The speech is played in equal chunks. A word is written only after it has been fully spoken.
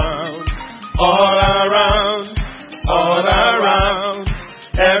All around, all around.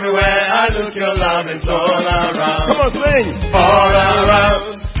 Everywhere I look, your love is all around. Come on, sing. All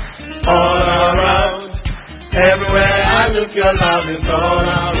around, all around. Everywhere I look, your love is all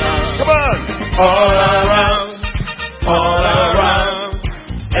around. Come on. All around, all around.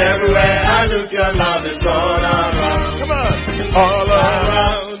 Everywhere I look, your love is all around. Come on. All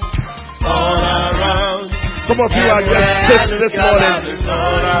around, all around. Some of you are just sick this morning.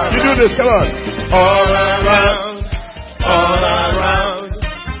 You do this, come on. All around, all around.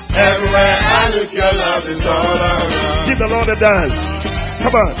 Everywhere I look, your love is all around. Give the Lord a dance.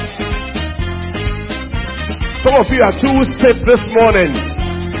 Come on. Some of you are too stiff this morning.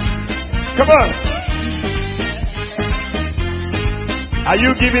 Come on. Are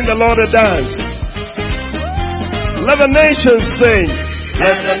you giving the Lord a dance? Let the nations sing.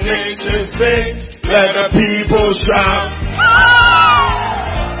 Let the nations sing. Let the people shout.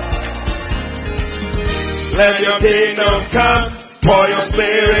 Let your kingdom come. Pour your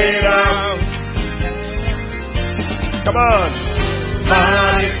spirit out. Come on.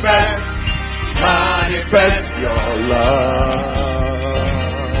 Manifest, manifest your love.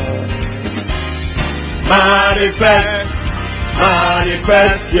 Manifest,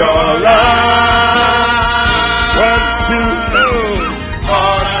 manifest your love. 1, 2, 3.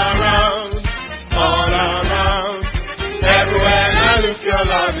 All around, all around. Everywhere I look, your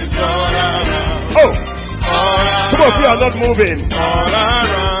love is all around. Oh. All around. Some of you are not moving. All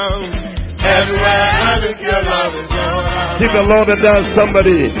around. Everywhere I look, your love is all around. Give the Lord a dance,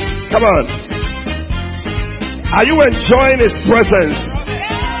 somebody. Come on. Are you enjoying His presence?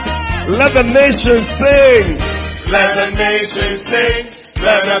 Let the nations sing. Let the nations sing.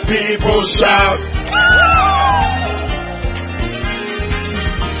 Let the people shout.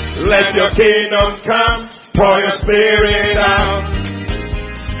 Let your kingdom come. Pour your spirit out.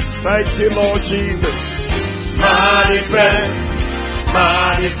 Thank you, Lord Jesus. Manifest,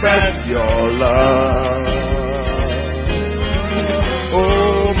 manifest your love.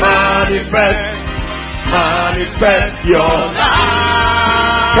 Oh, manifest, manifest your love.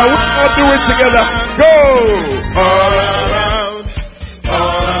 Can we all do it together? Go! All around,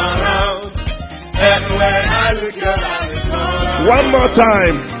 all around. Everywhere I look, your love is all around. One more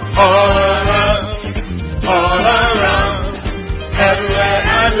time. All around, all around. Everywhere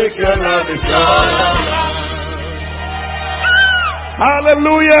I look, your love is all around.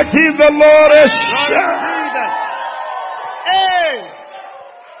 Hallelujah. Give the Lord a shout.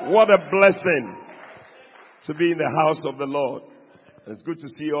 Hey! What a blessing to be in the house of the Lord. And it's good to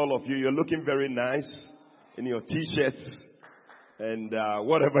see all of you. You're looking very nice in your t-shirts and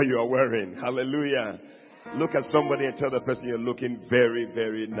whatever you are wearing. Hallelujah. Look at somebody and tell the person you're looking very,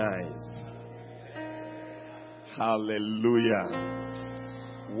 very nice. Hallelujah.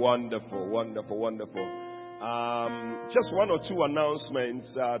 Wonderful, wonderful, wonderful. Just one or two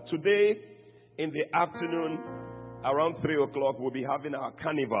announcements. Today in the afternoon, around 3 o'clock, we'll be having our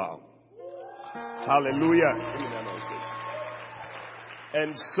carnival. Hallelujah.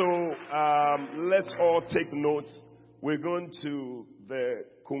 And so, let's all take note. We're going to the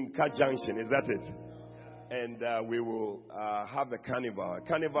Kunka Junction. Is that it? And we will have the carnival.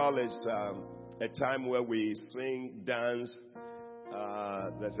 Carnival is a time where we sing, dance,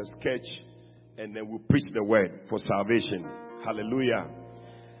 there's a sketch, and then we preach the word for salvation. Hallelujah.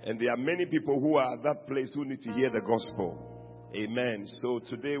 And there are many people who are at that place who need to hear the gospel. Amen. So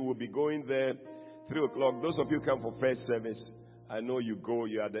today we'll be going there 3 o'clock. Those of you who come for first service, I know you go,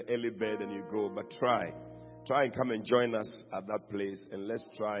 you are the early bird and you go, but try and come and join us at that place, and let's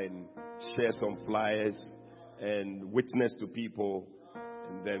try and share some flyers and witness to people,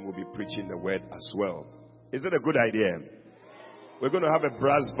 and then we'll be preaching the word as well. Is it a good idea? We're going to have a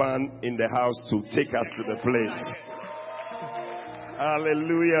brass band in the house to take us to the place.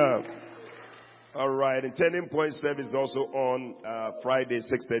 Hallelujah. All right. And Turning Point service also on Friday,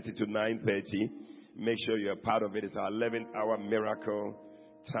 6:30 to 9:30. Make sure you're part of it. It's our 11th-hour miracle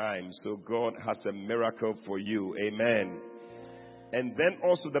time. So God has a miracle for you. Amen. And then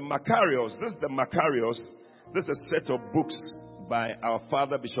also the Macarios. This is the Macarios. This is a set of books by our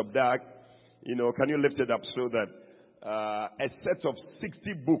father, Bishop Dag. You know, can you lift it up so that a set of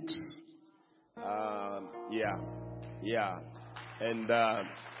 60 books. Yeah. And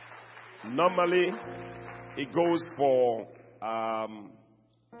normally it goes for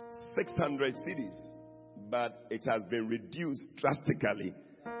 600 cedis, but it has been reduced drastically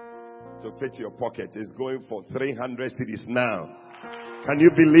to fit your pocket. It's going for 300 cedis now. Can you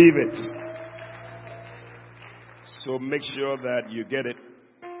believe it? So make sure that you get it,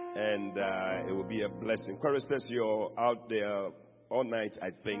 and it will be a blessing. Choristers, you're out there all night, I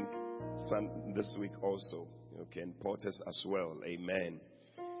think, this week also. Okay, and Porters as well. Amen.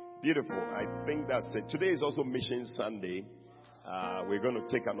 Beautiful. I think that's it. Today is also Mission Sunday. We're going to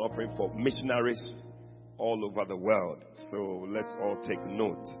take an offering for missionaries all over the world. So let's all take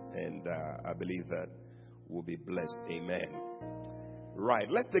note. And I believe that we'll be blessed. Amen. Right.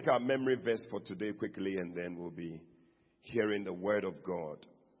 Let's take our memory verse for today quickly, and then we'll be hearing the word of God.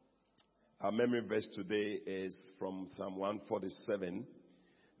 Our memory verse today is from Psalm 147,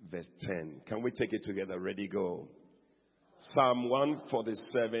 verse 10. Can we take it together? Ready, go. Psalm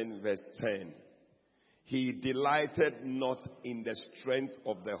 147, verse 10. He delighted not in the strength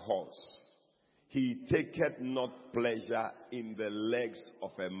of the horse. He taketh not pleasure in the legs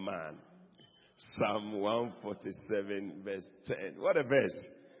of a man. Psalm 147, verse 10. What a verse.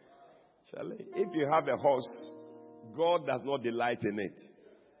 Charlie, if you have a horse, God does not delight in it.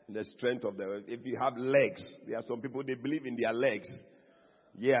 In the strength of the... If you have legs, there are some people, they believe in their legs.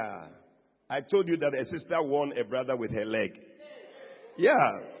 Yeah. I told you that a sister won a brother with her leg. Yeah.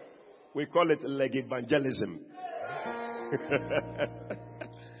 We call it leg evangelism.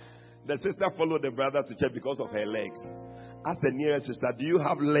 The sister followed the brother to church because of her legs. Ask the nearest sister, do you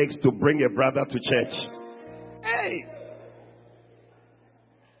have legs to bring a brother to church? Hey!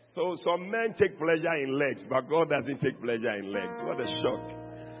 So some men take pleasure in legs, but God doesn't take pleasure in legs. What a shock.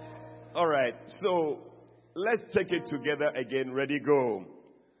 All right. So let's take it together again. Ready, go.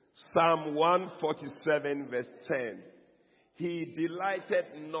 Psalm 147, verse 10. He delighted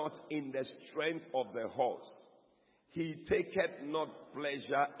not in the strength of the horse. He taketh not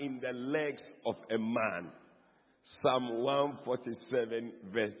pleasure in the legs of a man. Psalm 147,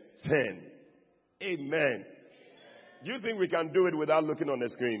 verse 10. Amen. Do you think we can do it without looking on the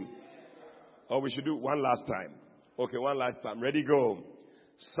screen? Or we should do one last time? Okay, one last time. Ready, go.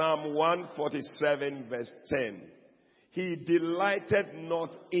 Psalm 147, verse 10. He delighted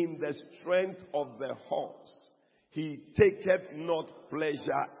not in the strength of the horse. He taketh not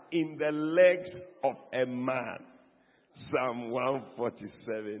pleasure in the legs of a man. Psalm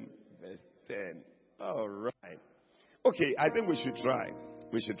 147, verse 10. All right. Okay, I think we should try.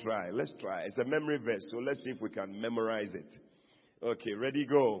 We should try. Let's try. It's a memory verse, so let's see if we can memorize it. Okay, ready,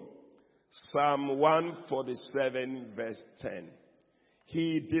 go. Psalm 147, verse 10.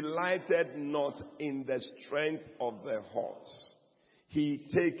 He delighted not in the strength of the horse. He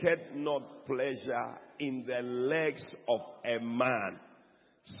taketh not pleasure in the legs of a man.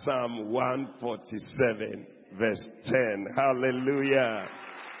 Psalm 147, verse 10. Hallelujah.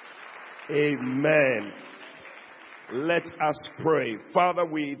 Amen. Let us pray. Father,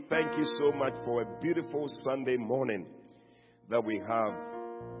 we thank you so much for a beautiful Sunday morning that we have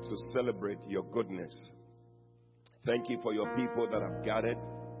to celebrate your goodness. Thank you for your people that have gathered.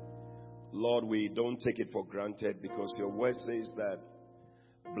 Lord, we don't take it for granted because your word says that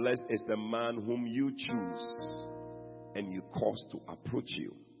blessed is the man whom you choose and you cause to approach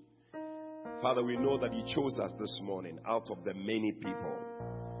you. Father, we know that you chose us this morning out of the many people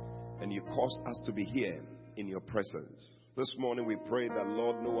and you caused us to be here in your presence. This morning we pray that,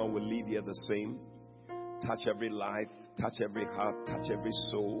 Lord, no one will leave here the same. Touch every life, touch every heart, touch every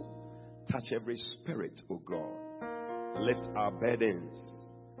soul, touch every spirit, oh God. Lift our burdens.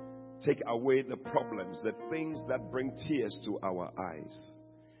 Take away the problems, the things that bring tears to our eyes.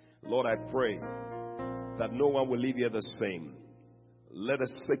 Lord, I pray that no one will leave here the same. Let the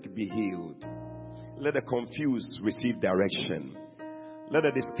sick be healed. Let the confused receive direction. Let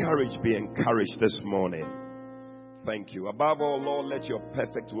the discouraged be encouraged this morning. Thank you. Above all, Lord, let your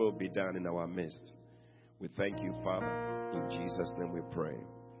perfect will be done in our midst. We thank you, Father. In Jesus' name we pray.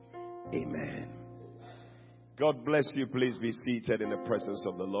 Amen. God bless you. Please be seated in the presence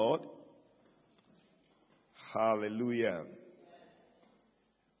of the Lord. Hallelujah.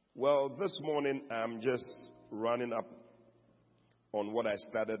 Well, this morning I'm just running up on what I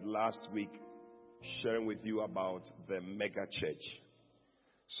started last week, sharing with you about the mega church.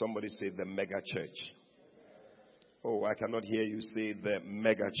 Somebody say the mega church. Oh, I cannot hear you say the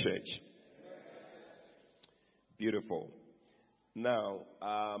mega church. Beautiful. Now,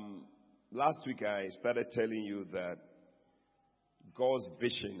 last week I started telling you that God's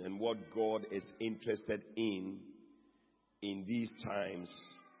vision and what God is interested in these times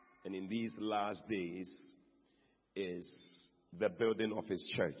and in these last days is the building of his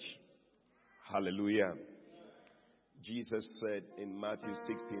church. Hallelujah. Jesus said in Matthew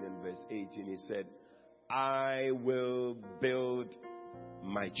 16 and verse 18, he said, I will build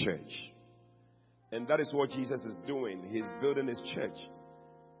my church. And that is what Jesus is doing. He's building his church.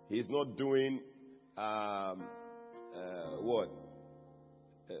 He's not doing what?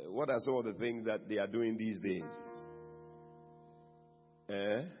 What are some of the things that they are doing these days?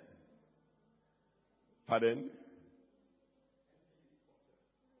 Pardon?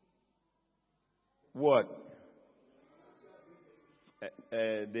 What?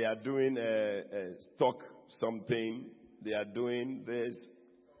 They are doing stock something. They are doing this.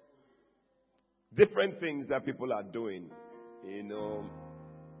 Different things that people are doing, you know.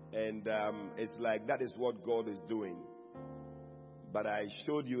 And it's like that is what God is doing. But I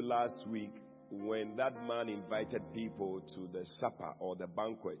showed you last week when that man invited people to the supper or the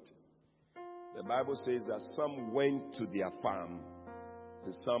banquet. The Bible says that some went to their farm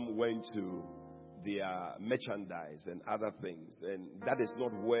and some went to their merchandise and other things. And that is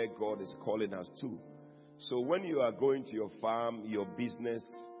not where God is calling us to. So when you are going to your farm, your business,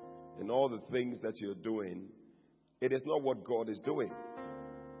 and all the things that you're doing, it is not what God is doing.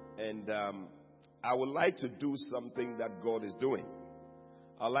 And I would like to do something that God is doing.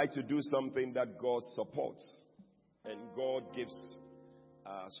 I like to do something that God supports and God gives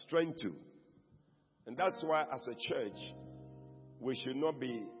strength to. And that's why as a church, we should not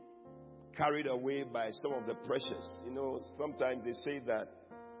be carried away by some of the pressures. You know, sometimes they say that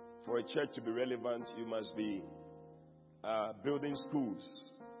for a church to be relevant, you must be building schools.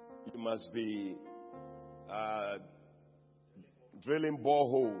 You must be drilling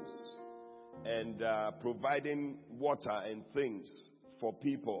boreholes and providing water and things for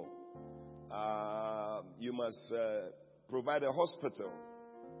people. You must provide a hospital.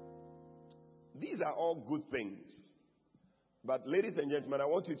 These are all good things. But ladies and gentlemen, I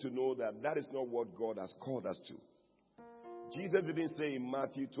want you to know that that is not what God has called us to. Jesus didn't say in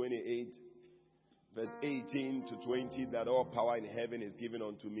Matthew 28, verse 18 to 20, that all power in heaven is given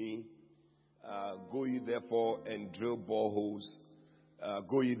unto me. Go ye therefore and drill boreholes.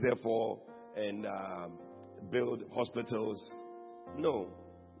 Go ye therefore and build hospitals. No.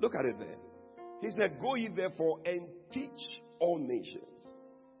 Look at it there. He said, go ye therefore and teach all nations,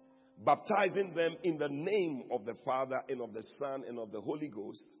 baptizing them in the name of the Father and of the Son and of the Holy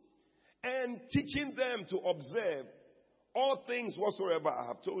Ghost, and teaching them to observe all things whatsoever I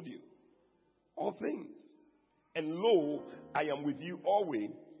have told you. All things. And lo, I am with you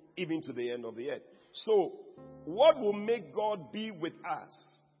always, even to the end of the earth. So, what will make God be with us?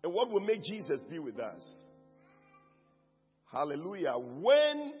 And what will make Jesus be with us? Hallelujah.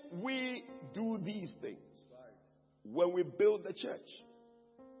 When we do these things, when we build the church,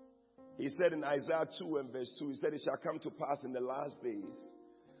 he said in Isaiah 2 and verse 2, he said, it shall come to pass in the last days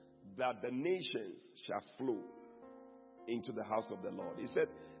that the nations shall flow into the house of the Lord. He said,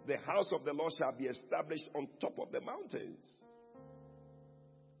 the house of the Lord shall be established on top of the mountains,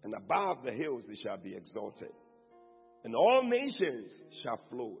 and above the hills it shall be exalted, and all nations shall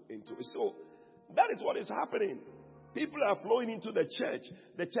flow into it. So that is what is happening. People are flowing into the church.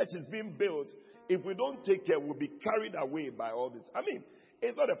 The church is being built. If we don't take care, we'll be carried away by all this. I mean,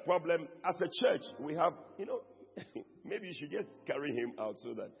 it's not a problem. As a church, we have, maybe you should just carry him out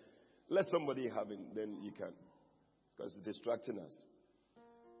so that let somebody have him, then you can. Because it's distracting us.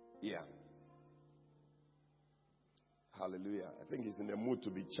 Yeah. Hallelujah. I think he's in the mood to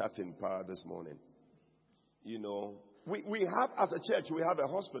be chatting power this morning. We have, as a church, we have a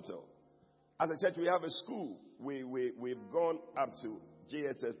hospital. As a church, we have a school. We've gone up to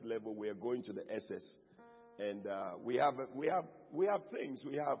JSS level. We are going to the SS. And we have things.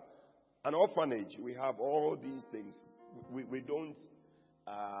 We have an orphanage. We have all these things. We don't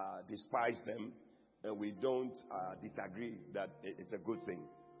despise them. And we don't disagree that it's a good thing.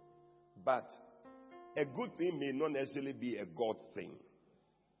 But a good thing may not necessarily be a God thing.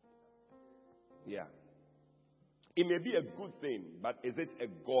 Yeah. It may be a good thing, but is it a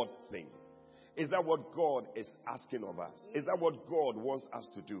God thing? Is that what God is asking of us? Is that what God wants us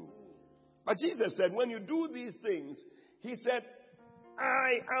to do? But Jesus said, when you do these things, he said,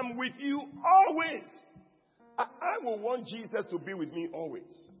 I am with you always. I will want Jesus to be with me always.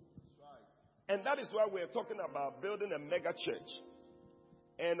 And that is why we're talking about building a mega church.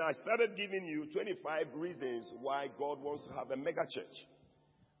 And I started giving you 25 reasons why God wants to have a mega church.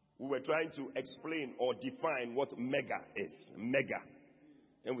 We were trying to explain or define what mega is. Mega.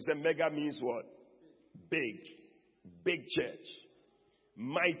 And we said mega means what? Big. Big church.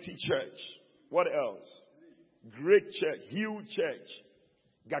 Mighty church. What else? Great church. Huge church.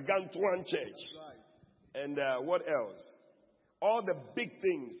 Gargantuan church. And what else? All the big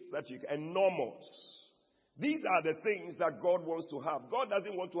things that you can. Enormous. These are the things that God wants to have. God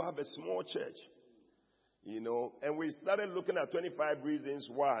doesn't want to have a small church. And we started looking at 25 reasons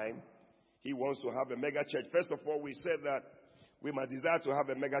why he wants to have a mega church. First of all, we said that we must desire to have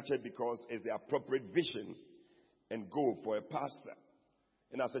a mega church because it's the appropriate vision and goal for a pastor.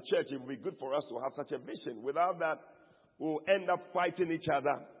 And as a church, it would be good for us to have such a vision. Without that, we'll end up fighting each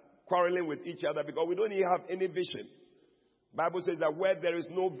other, quarreling with each other because we don't even have any vision. Bible says that where there is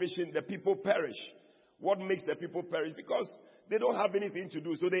no vision, the people perish. What makes the people perish? Because they don't have anything to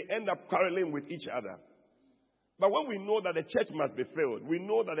do, so they end up quarreling with each other. But when we know that the church must be filled, we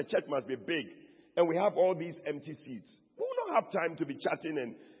know that the church must be big, and we have all these empty seats, we will not have time to be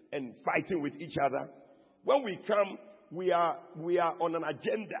chatting and fighting with each other. When we come, we are on an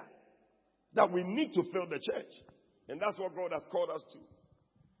agenda that we need to fill the church. And that's what God has called us to.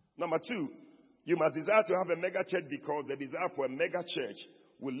 Number 2, you must desire to have a mega church because the desire for a mega church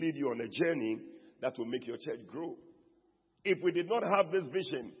will lead you on a journey that will make your church grow. If we did not have this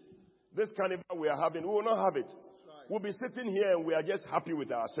vision, this carnival we are having, we will not have it. Right. We'll be sitting here and we are just happy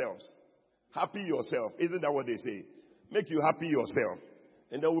with ourselves. Happy yourself. Isn't that what they say? Make you happy yourself.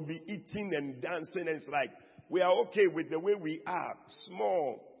 And then we'll be eating and dancing, and it's like we are okay with the way we are.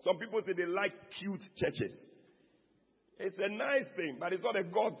 Small. Some people say they like cute churches. It's a nice thing, but it's not a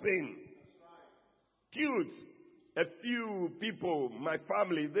God thing. Cute. A few people, my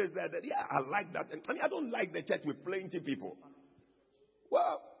family, this, that. Yeah, I like that. I mean, I don't like the church with plenty people.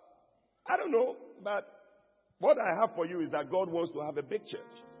 Well, I don't know, but what I have for you is that God wants to have a big church.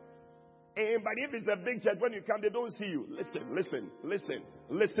 But if it's a big church, when you come, they don't see you.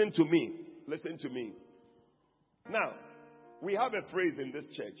 Listen to me. Listen to me. Now, we have a phrase in this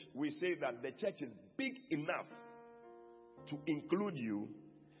church. We say that the church is big enough to include you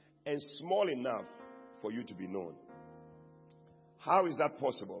and small enough for you to be known. How is that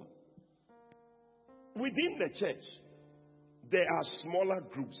possible? Within the church, there are smaller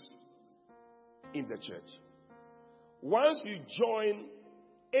groups in the church. Once you join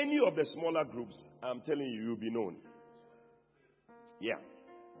any of the smaller groups, I'm telling you, you'll be known. Yeah.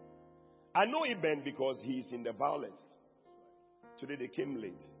 I know Eben because he's in the violence. Today they came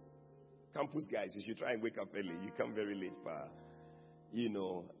late. Campus guys, you should try and wake up early. You come very late, pa. You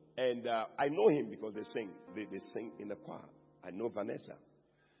know. And I know him because they sing. They sing in the choir. I know Vanessa.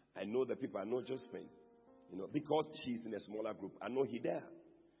 I know the people. I know Josephine. You know, because she's in a smaller group. I know Hidea.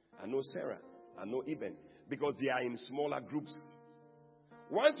 I know Sarah. I know Eben. Because they are in smaller groups.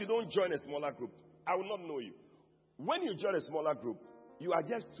 Once you don't join a smaller group, I will not know you. When you join a smaller group, you are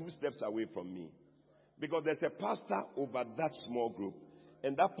just 2 steps away from me. Because there's a pastor over that small group.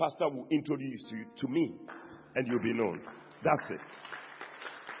 And that pastor will introduce you to me. And you'll be known. That's it.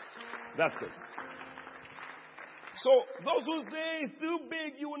 That's it. So, those who say it's too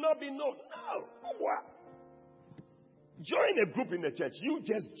big, you will not be known. No. What? Join a group in the church. You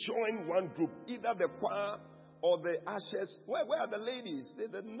just join one group. Either the choir or the ushers. Where are the ladies?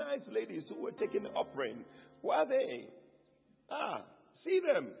 The nice ladies who were taking the offering. Where are they? See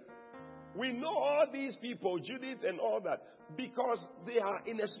them. We know all these people, Judith and all that, because they are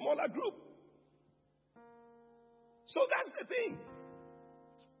in a smaller group. So that's the thing.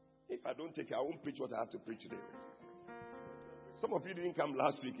 If I don't take it, I won't preach what I have to preach today. Some of you didn't come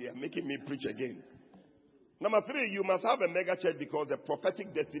last week. You're making me preach again. Number 3, you must have a mega church because the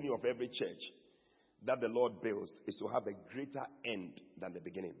prophetic destiny of every church that the Lord builds is to have a greater end than the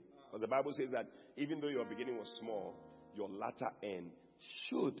beginning. Because the Bible says that even though your beginning was small, your latter end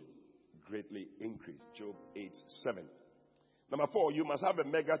should greatly increase. Job 8:7. Number 4, you must have a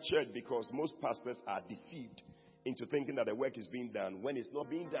mega church because most pastors are deceived into thinking that the work is being done when it's not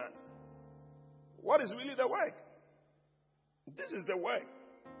being done. What is really the work? This is the work.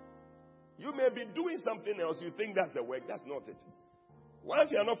 You may be doing something else. You think that's the work. That's not it. Once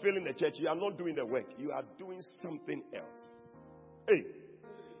you are not filling the church, you are not doing the work. You are doing something else. Hey.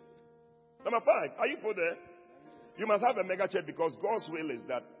 Number 5, are you for there? You must have a mega church because God's will is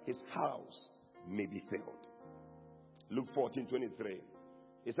that his house may be filled. Luke 14:23.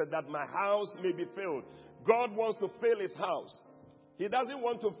 He said that my house may be filled. God wants to fill his house. He doesn't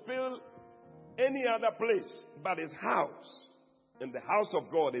want to fill any other place but his house. And the house of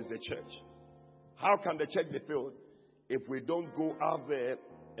God is the church. How can the church be filled if we don't go out there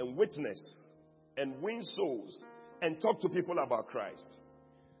and witness and win souls and talk to people about Christ?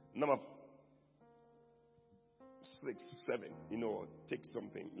 Number 6, 7. Take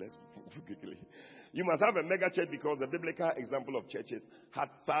something. Let's quickly. You must have a mega church because the biblical example of churches had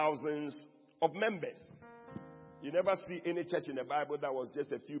thousands of members. You never see any church in the Bible that was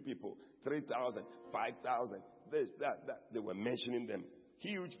just a few people. 3,000, 5,000, this, that. They were mentioning them.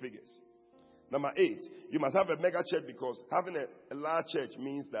 Huge figures. Number 8, you must have a mega church because having a large church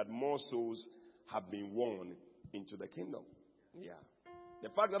means that more souls have been won into the kingdom. Yeah. The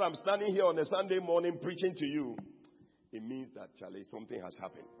fact that I'm standing here on a Sunday morning preaching to you, it means that, Charlie, something has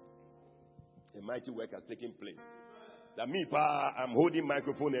happened. A mighty work has taken place. That me, I'm holding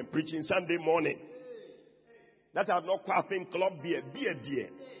microphone and preaching Sunday morning. that have not quaffing club beer dear.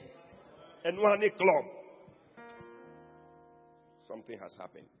 And one club. Something has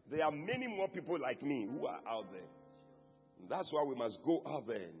happened. There are many more people like me who are out there. That's why we must go out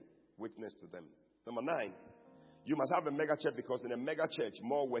there and witness to them. Number 9, you must have a mega church, because in a mega church,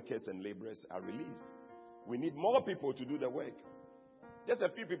 more workers and laborers are released. We need more people to do the work. Just a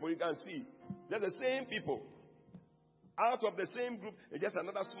few people you can see. They're the same people. Out of the same group, it's just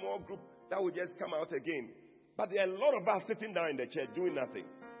another small group that will just come out again. But there are a lot of us sitting down in the church doing nothing.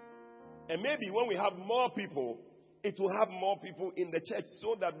 And maybe when we have more people, it will have more people in the church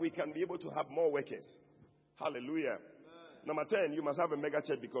so that we can be able to have more workers. Hallelujah. Number 10, you must have a mega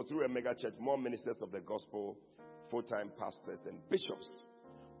church, because through a mega church, more ministers of the gospel, full-time pastors, and bishops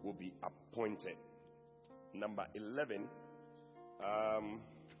will be appointed. Number 11,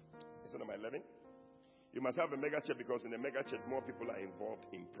 is it number 11? You must have a mega church, because in a mega church, more people are involved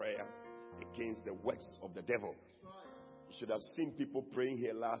in prayer against the works of the devil. You should have seen people praying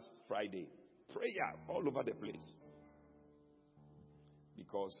here last Friday. Prayer all over the place.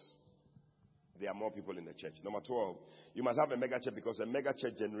 Because there are more people in the church. Number 12, you must have a mega church, because a mega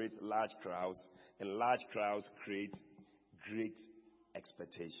church generates large crowds, and large crowds create great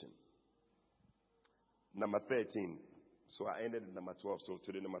expectation. Number 13, so I ended at number 12, so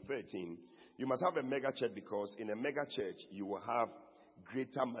today number 13, you must have a mega church, because in a mega church you will have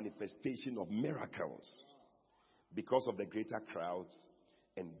greater manifestation of miracles because of the greater crowds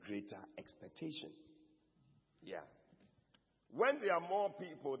and greater expectation. Yeah. When there are more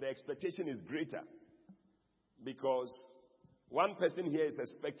people, the expectation is greater, because one person here is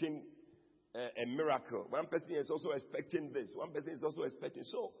expecting a miracle. One person here is also expecting this. One person is also expecting.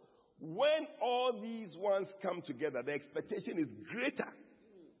 So, when all these ones come together, the expectation is greater.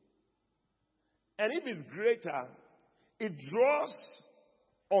 And if it's greater, it draws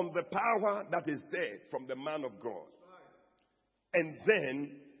on the power that is there from the man of God. And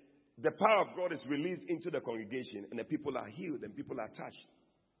then the power of God is released into the congregation, and the people are healed and people are touched.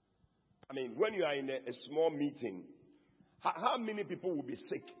 I mean, when you are in a small meeting, how many people will be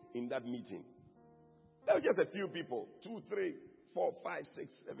sick in that meeting? There are just a few people. 2, 3, 4, 5,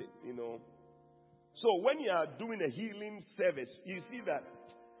 6, 7, So when you are doing a healing service, you see that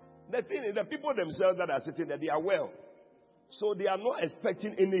the thing is, the people themselves that are sitting there, they are well. So they are not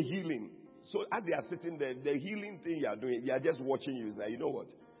expecting any healing. So as they are sitting there, the healing thing you are doing, they are just watching you. It's like, you know what?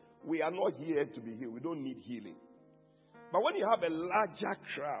 We are not here to be healed. We don't need healing. But when you have a larger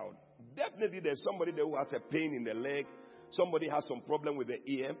crowd, definitely there's somebody there who has a pain in the leg. Somebody has some problem with the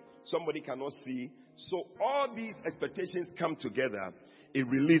ear. Somebody cannot see. So all these expectations come together. It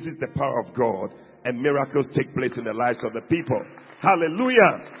releases the power of God, and miracles take place in the lives of the people.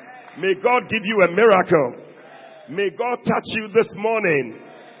 Hallelujah. May God give you a miracle. May God touch you this morning.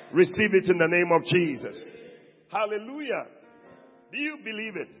 Receive it in the name of Jesus. Hallelujah. Do you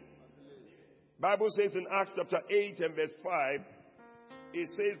believe it? Bible says in Acts chapter 8 and verse 5, it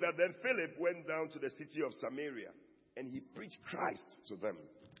says that then Philip went down to the city of Samaria, and he preached Christ to them.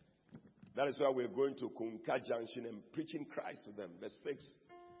 That is why we're going to Kunka Junction and preaching Christ to them. Verse 6,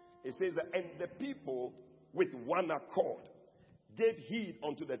 it says that, and the people with one accord gave heed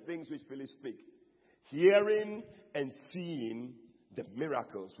unto the things which Philip spake, hearing and seeing the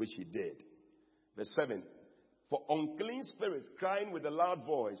miracles which he did. Verse 7, for unclean spirits, crying with a loud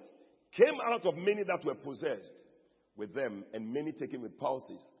voice, came out of many that were possessed with them, and many taken with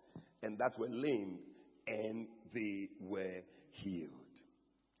palsies, and that were lame, and they were healed.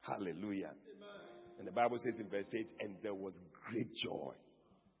 Hallelujah. Amen. And the Bible says in verse 8, and there was great joy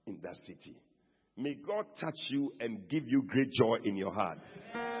in that city. May God touch you and give you great joy in your heart.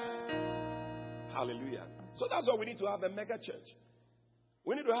 Amen. Hallelujah. So that's why we need to have a mega church.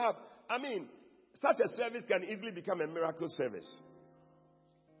 We need to have, such a service can easily become a miracle service.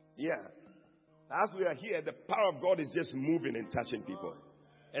 Yeah. As we are here, the power of God is just moving and touching people.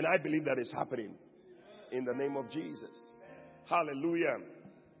 And I believe that is happening in the name of Jesus. Hallelujah.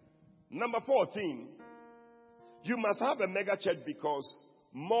 Number 14, you must have a mega church, because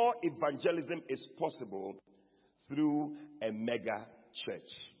more evangelism is possible through a mega church.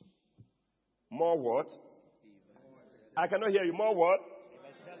 More what? I cannot hear you. More what?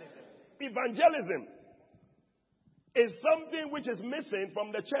 Evangelism is something which is missing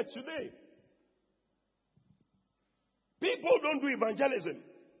from the church today. People don't do evangelism.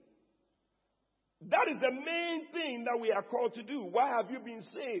 That is the main thing that we are called to do. Why have you been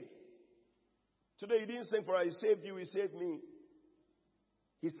saved? Today he didn't say for us, he saved you, he saved me.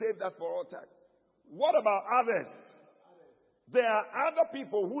 He saved us for all time. What about others? There are other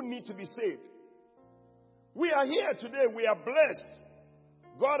people who need to be saved. We are here today. We are blessed.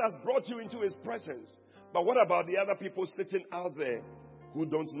 God has brought you into his presence. But what about the other people sitting out there who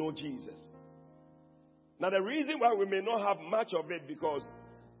don't know Jesus? Now, the reason why we may not have much of it because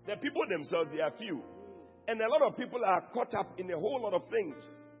the people themselves, they are few. And a lot of people are caught up in a whole lot of things.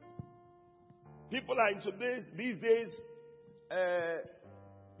 People are into these days.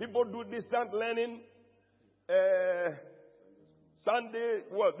 People do distant learning. Sunday,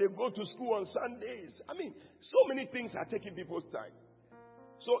 they go to school on Sundays. I mean, so many things are taking people's time.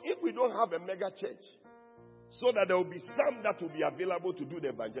 So if we don't have a mega church, so that there will be some that will be available to do the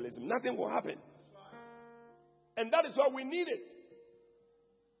evangelism, nothing will happen. And that is why we need it.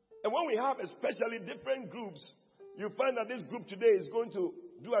 And when we have especially different groups, you find that this group today is going to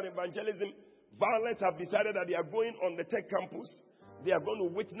do an evangelism. Violence have decided that they are going on the tech campus. They are going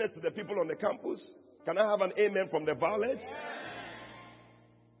to witness to the people on the campus. Can I have an amen from the violence?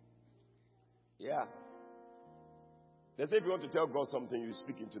 Yeah. They say if you want to tell God something, you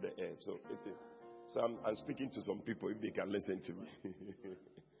speak into the air. So I'm speaking to some people if they can listen to me.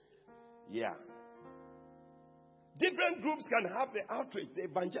 Yeah. Different groups can have the outreach, the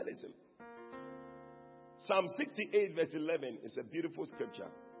evangelism. Psalm 68 verse 11 is a beautiful scripture.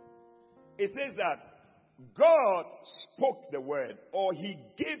 It says that God spoke the word, or he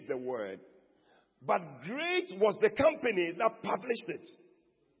gave the word, but great was the company that published it.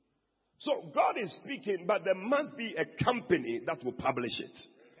 So God is speaking, but there must be a company that will publish it.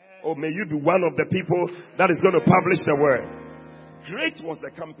 Or may you be one of the people that is going to publish the word. Great was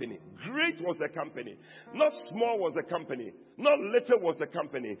the company. Great was the company. Not small was the company. Not little was the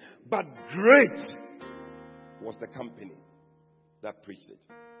company. But great was the company that preached it.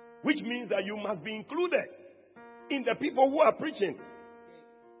 Which means that you must be included in the people who are preaching.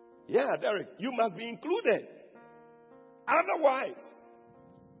 Yeah, Derek, you must be included. Otherwise,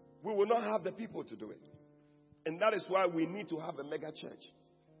 we will not have the people to do it. And that is why we need to have a mega church.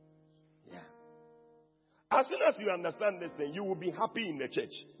 Yeah. As soon as you understand this thing, you will be happy in the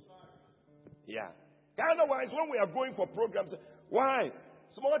church. Yeah. Otherwise, when we are going for programs, why?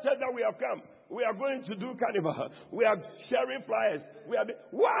 Small church that we have come, we are going to do carnival. We are sharing flyers.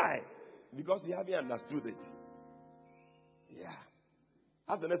 Why? Because we haven't understood it. Yeah.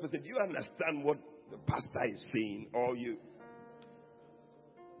 Ask the next person, do you understand what the pastor is saying? Or you?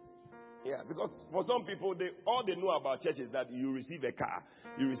 Yeah, because for some people, all they know about church is that you receive a car,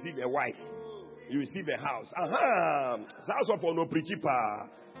 you receive a wife, you receive a house. House of no principal,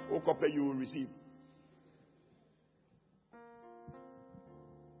 you will receive.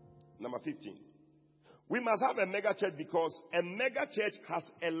 Number 15. We must have a mega church because a mega church has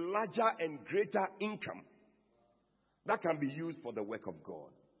a larger and greater income that can be used for the work of God.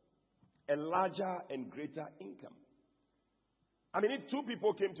 A larger and greater income. I mean, if 2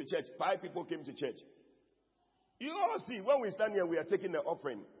 people came to church, 5 people came to church, you all see, when we stand here, we are taking the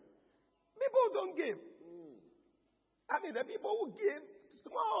offering. People don't give. I mean, the people who give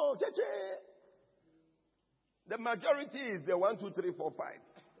small, church. The majority is the 1, 2, 3, 4, 5.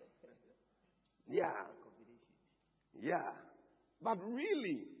 Yeah. Yeah. But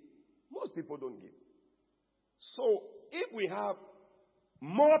really, most people don't give. So, if we have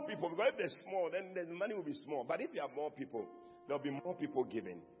more people, because if they're small, then the money will be small. But if you have more people, there'll be more people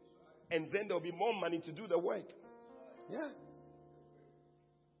giving. And then there'll be more money to do the work. Yeah.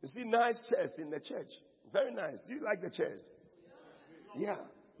 You see nice chairs in the church. Very nice. Do you like the chairs? Yeah.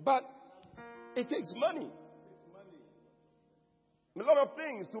 But it takes money. A lot of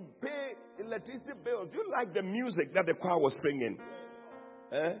things to pay electricity bills. Do you like the music that the choir was singing?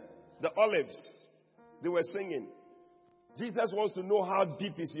 The olives, they were singing. Jesus wants to know how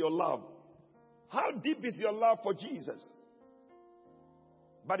deep is your love. How deep is your love for Jesus?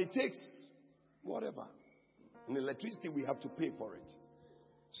 But it takes whatever. In electricity, we have to pay for it.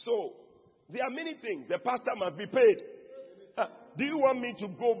 So, there are many things. The pastor must be paid. Do you want me to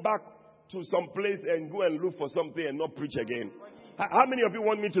go back to some place and go and look for something and not preach again? How many of you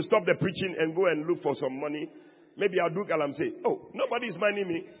want me to stop the preaching and go and look for some money? Maybe I'll do Galamsey. Oh, nobody is minding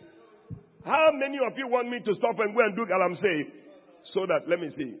me. How many of you want me to stop and go and do Galamsey? So that, let me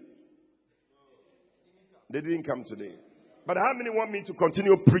see. They didn't come today. But how many want me to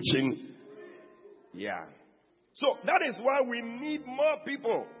continue preaching? Yeah. So that is why we need more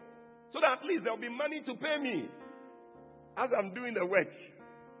people. So that at least there will be money to pay me as I'm doing the work.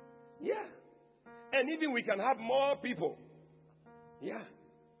 Yeah. And even we can have more people. Yeah.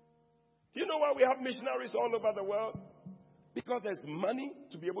 Do you know why we have missionaries all over the world? Because there's money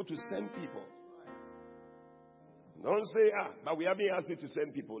to be able to send people. Don't say, but we haven't asked you to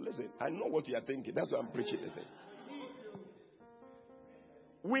send people. Listen, I know what you are thinking. That's why I'm preaching the thing.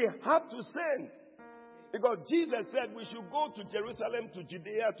 We have to send. Because Jesus said we should go to Jerusalem, to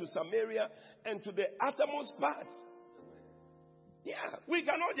Judea, to Samaria, and to the uttermost parts. Yeah, we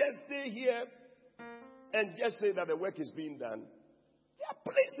cannot just stay here and just say that the work is being done. There are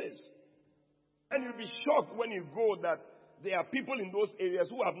places. And you'll be shocked when you go that there are people in those areas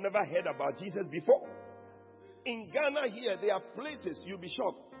who have never heard about Jesus before. In Ghana here, there are places, you'll be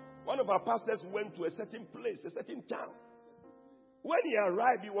shocked. One of our pastors went to a certain place, a certain town. When he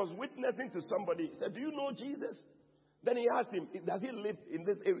arrived, he was witnessing to somebody. He said, "Do you know Jesus?" Then he asked him, "Does he live in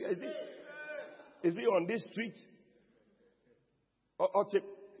this area? Is he on this street?"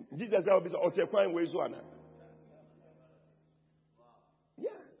 Jesus said, "Yeah,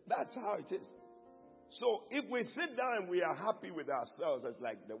 that's how it is." So if we sit down and we are happy with ourselves, it's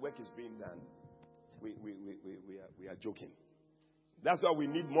like the work is being done. We are joking. That's why we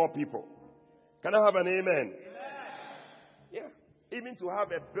need more people. Can I have an amen? Yeah. Even to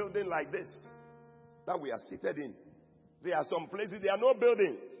have a building like this that we are seated in. There are some places, there are no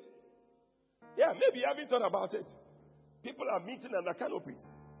buildings. Yeah, maybe you haven't thought about it. People are meeting under canopies.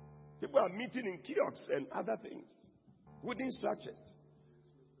 People are meeting in kiosks and other things. Wooden structures.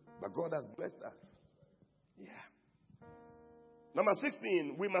 But God has blessed us. Yeah. Number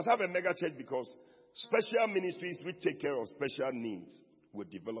 16, we must have a mega church because special ministries which take care of special needs will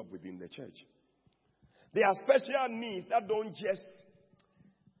develop within the church. There are special needs that don't just,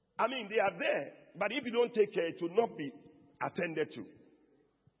 they are there, but if you don't take care, it will not be attended to.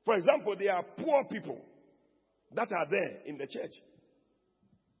 For example, there are poor people that are there in the church.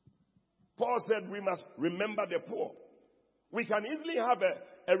 Paul said we must remember the poor. We can easily have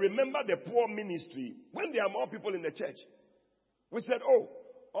a remember the poor ministry when there are more people in the church. We said,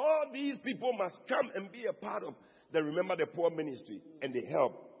 all these people must come and be a part of the remember the poor ministry, and they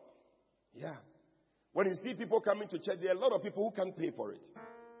help. Yeah. When you see people coming to church, there are a lot of people who can't pay for it.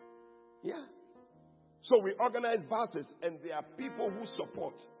 Yeah. So we organize buses, and there are people who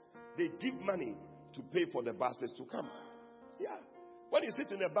support. They give money to pay for the buses to come. Yeah. When you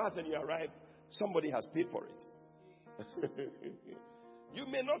sit in a bus and you arrive, somebody has paid for it. You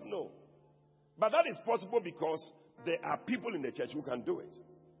may not know. But that is possible because there are people in the church who can do it.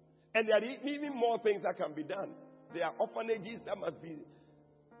 And there are even more things that can be done. There are orphanages that must be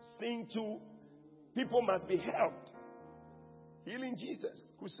seen to. People must be helped. Healing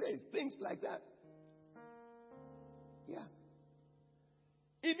Jesus, crusades, things like that. Yeah.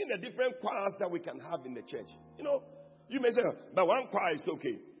 Even the different choirs that we can have in the church. You may say, but one choir is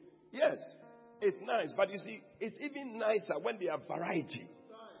okay. Yes, it's nice. But you see, it's even nicer when there are variety.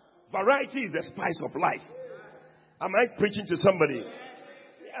 Variety is the spice of life. Am I preaching to somebody?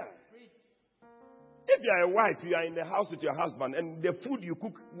 If you are a wife, you are in the house with your husband, and the food you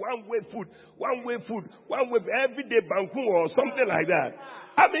cook, one way, every day, banku or something like that.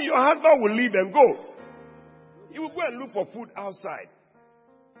 Your husband will leave and go. He will go and look for food outside.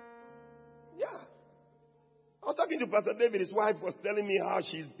 Yeah. I was talking to Pastor David, his wife was telling me how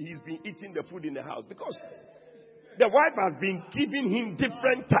he's been eating the food in the house because the wife has been giving him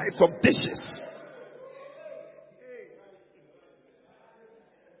different types of dishes.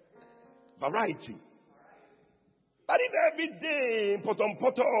 Variety. But if every day,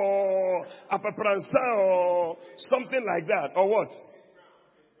 potompoto or apapransa or something like that, or what?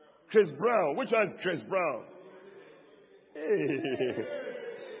 Chris Brown. Which one is Chris Brown? Hey.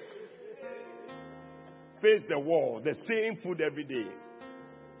 Face the wall. The same food every day.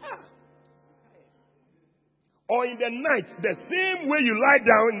 Or in the night, the same way you lie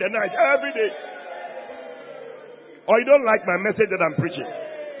down in the night every day. Or you don't like my message that I'm preaching.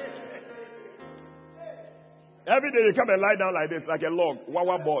 Every day you come and lie down like this, like a log,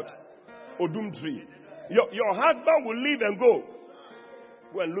 wawa board, odum tree. Your husband will leave and go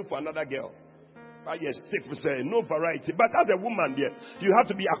and look for another girl. But yes, say no variety. But as a woman there, you have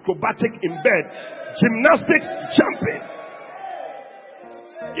to be acrobatic in bed, gymnastics, jumping.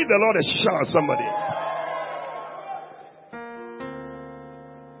 Give the Lord a shout, somebody.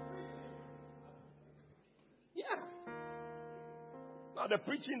 Yeah. Now the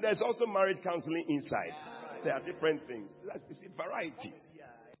preaching, there's also marriage counseling inside. There are different things. That's variety.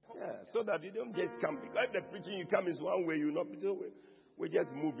 Yeah, so that you don't just come. Because if the preaching you come is one way, you not be the way. We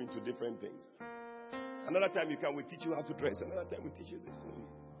just move into different things. Another time you come, we teach you how to dress. Another time we teach you this.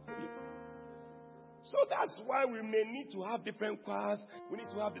 So that's why we may need to have different choirs. We need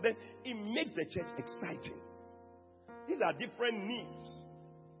to have then it makes the church exciting. These are different needs.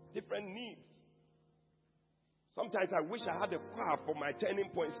 Different needs. Sometimes I wish I had a choir for my turning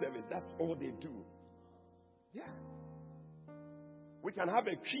point service. That's all they do. Yeah. We can have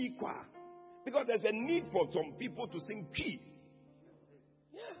a key choir. Because there's a need for some people to sing key.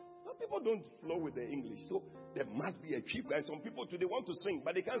 Yeah. Some people people don't flow with the English. So there must be a chief guy. Some people today want to sing,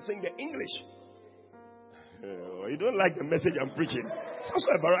 but they can't sing the English. You don't like the message I'm preaching. It's also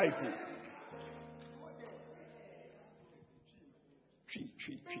a variety.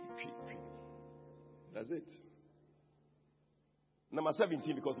 Tree. That's it. Number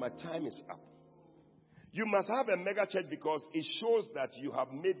 17, because my time is up. You must have a mega church because it shows that you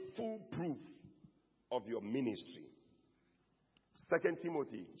have made full proof of your ministry. 2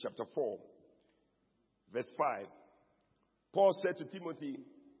 Timothy chapter 4, verse 5. Paul said to Timothy,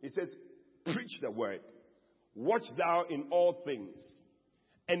 he says, preach the word. Watch thou in all things.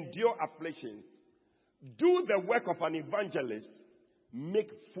 Endure afflictions. Do the work of an evangelist.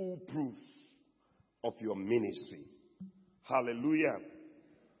 Make full proof of your ministry. Hallelujah.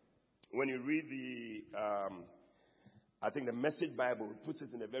 When you read I think the Message Bible puts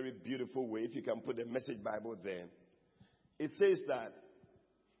it in a very beautiful way. If you can put the Message Bible there. It says that,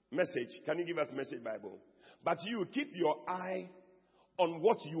 Message, can you give us Message Bible? But you keep your eye on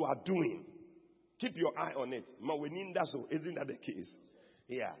what you are doing. Keep your eye on it. Isn't that the case?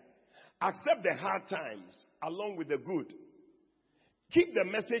 Yeah. Accept the hard times along with the good. Keep the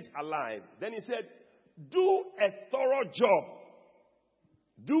message alive. Then he said, do a thorough job.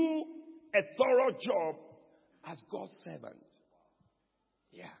 Do a thorough job as God's servant.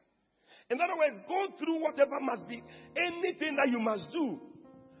 Yeah. In other words, go through whatever must be, anything that you must do.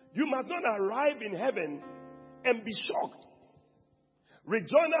 You must not arrive in heaven and be shocked.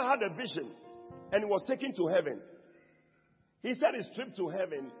 Rejoinder had a vision and was taken to heaven. He said his trip to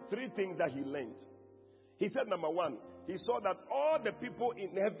heaven, 3 things that he learned. He said, number 1, he saw that all the people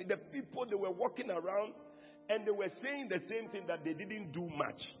in heaven, the people they were walking around, and they were saying the same thing, that they didn't do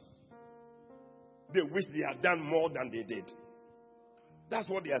much. They wish they had done more than they did. That's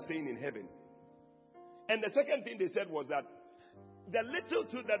what they are saying in heaven. And the second thing they said was that the little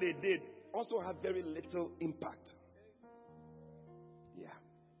too that they did also had very little impact. Yeah.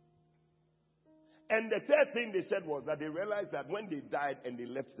 And the third thing they said was that they realized that when they died and they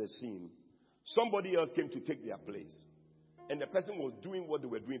left the scene, somebody else came to take their place. And the person was doing what they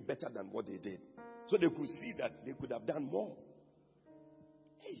were doing better than what they did. So they could see that they could have done more.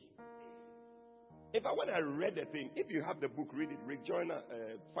 Hey. When I read the thing, if you have the book, read it. Rick Joyner,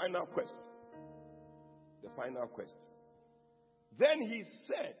 Final Quest. The Final Quest. Then he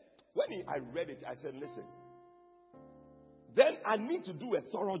said, I read it, I said, listen. Then I need to do a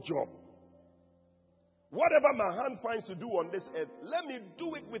thorough job. Whatever my hand finds to do on this earth, let me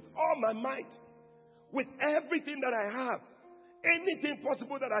do it with all my might. With everything that I have. Anything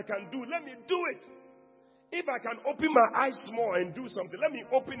possible that I can do, let me do it. If I can open my eyes more and do something, let me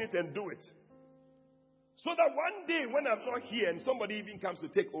open it and do it. So that one day when I'm not here and somebody even comes to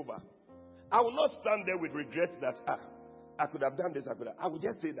take over, I will not stand there with regret that, I could have done this, I will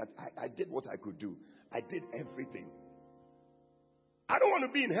just say that I did what I could do. I did everything. I don't want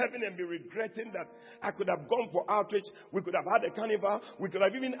to be in heaven and be regretting that I could have gone for outreach. We could have had a carnival. We could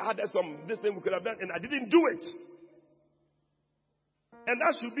have even added this thing we could have done, and I didn't do it. And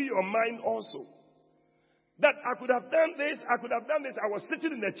that should be your mind also. That I could have done this, I was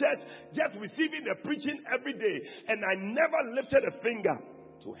sitting in the church just receiving the preaching every day, and I never lifted a finger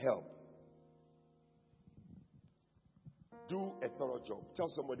to help. Do a thorough job. Tell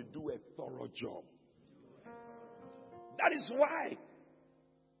somebody, do a thorough job. That is why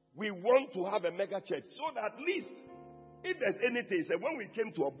we want to have a mega church, so that at least, if there's anything, say when we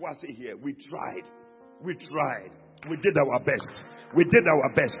came to Obuasi here, we tried. We did our best.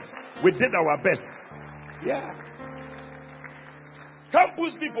 Yeah.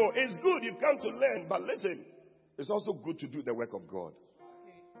 Campus people, it's good. You've come to learn. But listen, it's also good to do the work of God.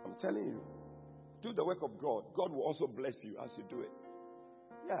 I'm telling you. Do the work of God. God will also bless you as you do it.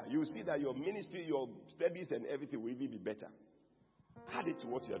 Yeah, you will see that your ministry, your studies and everything will even be better. Add it to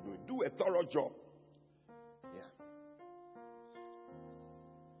what you are doing. Do a thorough job. Yeah.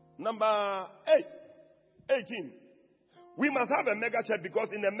 Number 18. We must have a mega church because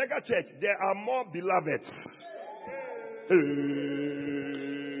in a mega church there are more beloveds.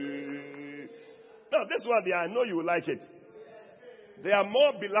 Now this one there, I know you will like it. There are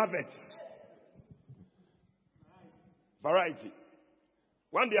more beloveds. Variety.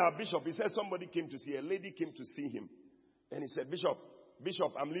 One day our bishop, he said somebody came to see, a lady came to see him. And he said, Bishop,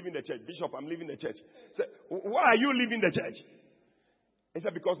 I'm leaving the church. Bishop, I'm leaving the church. He said, why are you leaving the church? He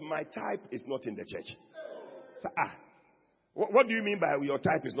said, because my type is not in the church. I said, what do you mean by your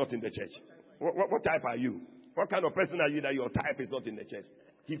type is not in the church? What type are you? What kind of person are you that your type is not in the church?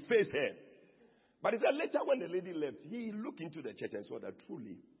 He faced her. But he said later when the lady left, he looked into the church and saw that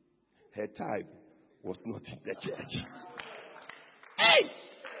truly her type was not in the church. Hey!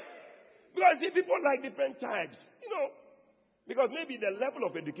 Because see, people like different types. Because maybe the level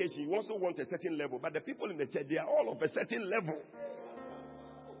of education, you also want a certain level. But the people in the church, they are all of a certain level.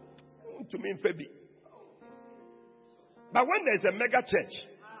 To me, Fabi. But when there's a mega church,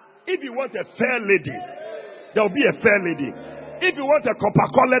 if you want a fair lady, there will be a fair lady. If you want a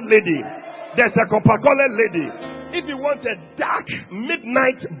copper-colored lady, there's a copper-colored lady. If you want a dark,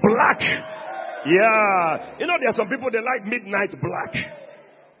 midnight black, there are some people, they like midnight black.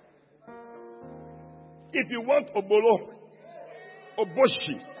 If you want Obolo,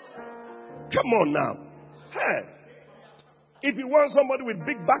 Oboshi, come on now. Hey. If you want somebody with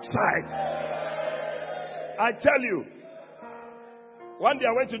big backside, I tell you, one day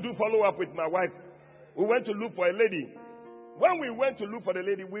I went to do follow-up with my wife. We went to look for a lady. When we went to look for the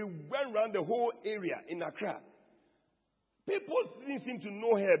lady, we went around the whole area in Accra. People didn't seem to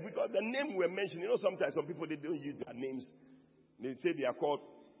know her because the name we were mentioning, sometimes some people, they don't use their names. They say they are called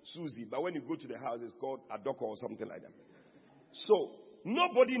Susie, but when you go to the house, it's called Adoko or something like that. So,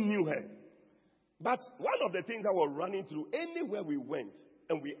 nobody knew her. But one of the things that were running through, anywhere we went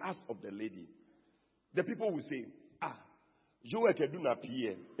and we asked of the lady, the people would say, Joe Keduna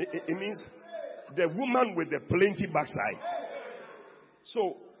Pierre. It means the woman with the plenty backside.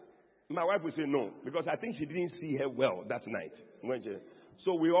 So, my wife would say no, because I think she didn't see her well that night.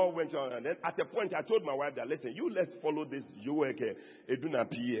 So we all went on, and then at a point I told my wife that, listen, let's follow this Joe Keduna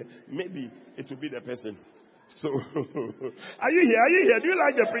Pierre. Maybe it will be the person. So, are you here? Do you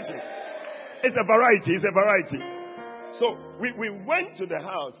like the preaching? It's a variety. So we went to the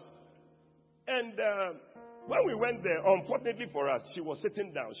house, and when we went there, unfortunately for us, she was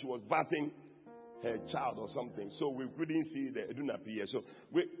sitting down. She was bathing her child or something, so we couldn't see the Eduna Pierre. So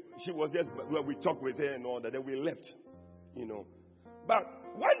she was just, we talked with her and all that, then we left, But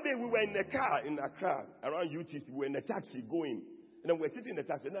one day we were in the car in Accra around UTC. We were in a taxi going, and then we were sitting in the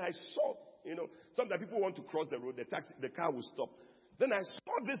taxi, and then I saw, sometimes people want to cross the road, the car will stop. Then I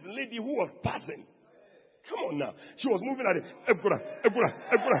saw this lady who was passing. Come on now. She was moving at it. I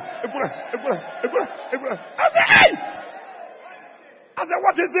said, hey! I said,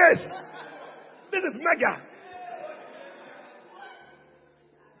 what is this? This is mega.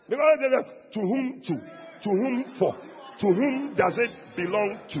 Because to whom to? To whom for? To whom does it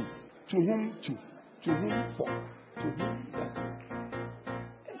belong to? To whom to? To whom for? To whom does it?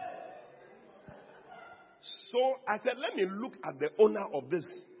 So I said, let me look at the owner of this,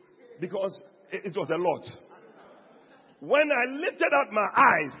 because it was a lot. When I lifted up my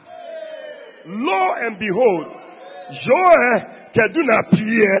eyes, lo and behold, Joe Keduna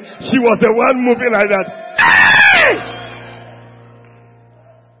Pierre, she was the one moving like that. Hey!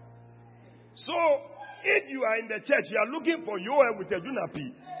 So if you are in the church, you are looking for Joe with Keduna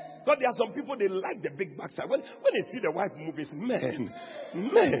Pierre. Because there are some people, they like the big backside. When they see the wife move, it's man,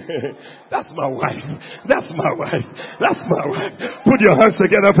 that's my wife. That's my wife. That's my wife. Put your hands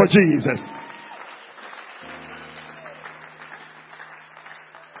together for Jesus.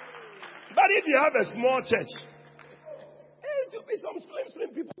 But if you have a small church, it will be some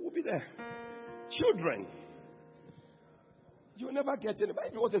slim people who will be there. Children. You will never get anybody.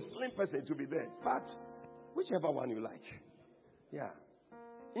 If you want a slim person to be there. But whichever one you like. Yeah.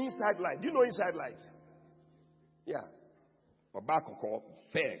 Inside light. Do you know inside light? Yeah. Or back or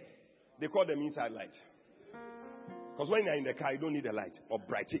fair. They call them inside light. Because when you're in the car, you don't need a light. Or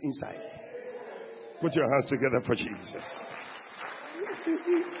bright inside. Put your hands together for Jesus.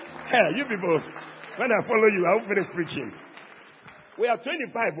 Hey, you people, when I follow you, I will finish preaching. We are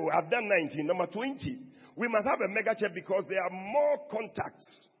 25. I've done 19. Number 20. We must have a mega church because there are more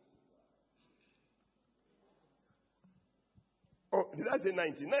contacts. Oh, did I say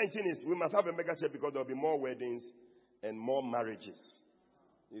 19? 19 is we must have a mega church because there will be more weddings and more marriages.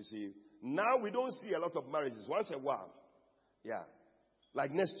 You see, now we don't see a lot of marriages. Once a while. Yeah.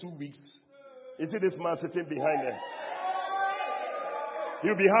 Like next 2 weeks. You see this man sitting behind there?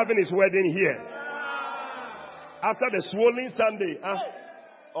 He'll be having his wedding here. After the swelling Sunday.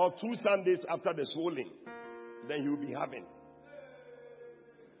 Or 2 Sundays after the swelling. Then he'll be having.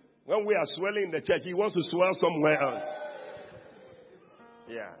 When we are swelling in the church, he wants to swell somewhere else.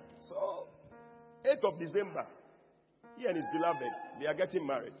 Yeah. So, 8th of December, he and his beloved, they are getting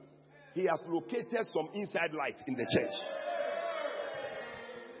married. He has located some inside light in the church.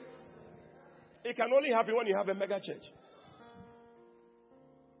 It can only happen when you have a mega church.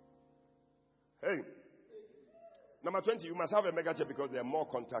 Hey. Number 20, you must have a mega church because there are more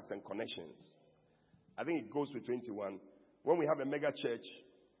contacts and connections. I think it goes with 21. When we have a mega church,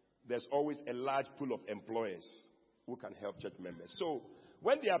 there's always a large pool of employers who can help church members. So,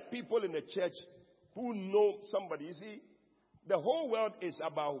 when there are people in the church who know somebody, you see, The whole world is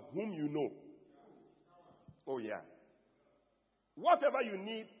about whom you know. Oh, yeah. Whatever you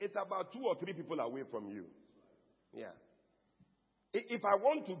need is about 2 or 3 people away from you. Yeah. If I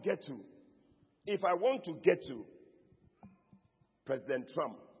want to get to President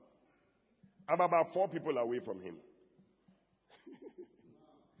Trump, I'm about 4 people away from him.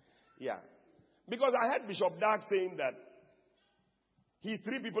 Yeah. Because I heard Bishop Dark saying that he's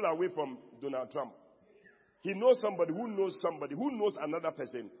 3 people away from Donald Trump. He knows somebody who knows another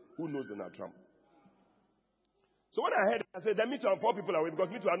person who knows Donald Trump. So when I heard it, I said, then me too, I'm 4 people away,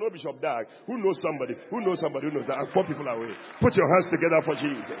 because me too, I know Bishop Dark who knows somebody who knows that. I'm 4 people away. Put your hands together for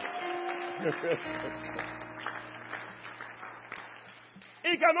Jesus.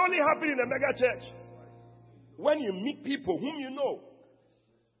 It can only happen in a mega church when you meet people whom you know.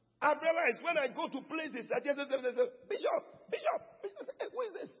 I've realized when I go to places, I just say, Bishop. I say, hey, who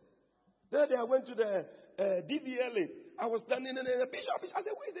is this? The other day I went to the DVLA. I was standing in the Bishop. I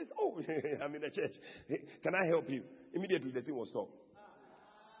said, who is this? Oh, I'm in the church. Hey, can I help you? Immediately the thing was solved.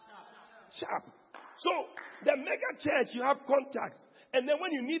 Sharp. So the mega church, you have contacts. And then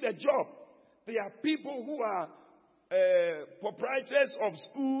when you need a job, there are people who are proprietors of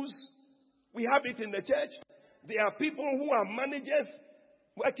schools. We have it in the church. There are people who are managers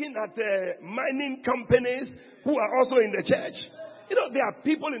working at mining companies who are also in the church. You know, there are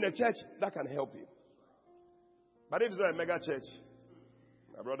people in the church that can help you. But if it's not a mega church,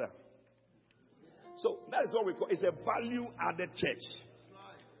 my brother. So that is what we call, it's a value added church.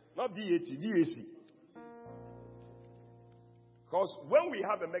 Not VAT, VAC. Because when we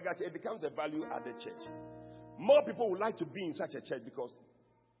have a mega church, it becomes a value added church. More people would like to be in such a church because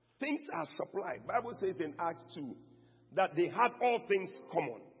things are supplied. Bible says in Acts 2 that they had all things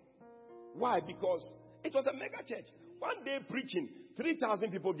common. Why? Because it was a mega church. One day preaching,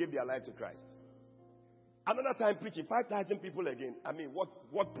 3,000 people gave their life to Christ. Another time preaching, 5,000 people again. I mean,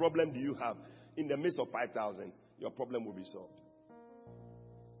 what problem do you have? In the midst of 5,000, your problem will be solved.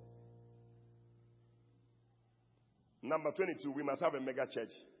 Number 22, we must have a mega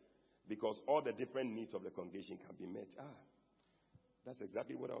church because all the different needs of the congregation can be met. That's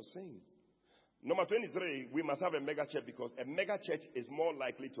exactly what I was saying. Number 23, we must have a mega church because a mega church is more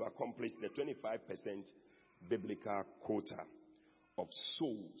likely to accomplish the 25% biblical quota of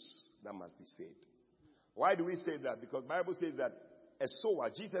souls that must be saved. Why do we say that? Because the Bible says that a sower,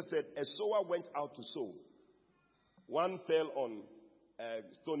 Jesus said, a sower went out to sow. One fell on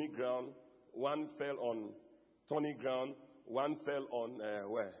stony ground, one fell on thorny ground, one fell on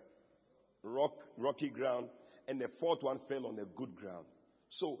rocky ground, and the 4th one fell on a good ground.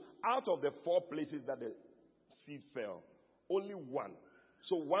 So out of the 4 places that the seed fell, only 1.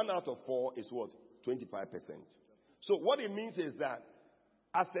 So 1 out of 4 is what? 25%. So what it means is that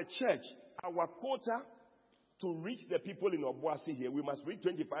as a church, our quota to reach the people in Obuasi here, we must reach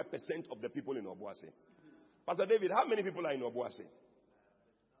 25% of the people in Obuasi. Pastor David, how many people are in Obuasi?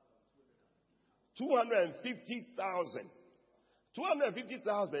 250,000.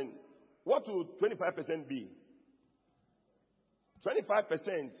 250,000. What would 25% be?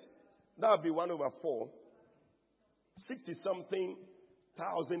 25%, that would be 1/4. 60-something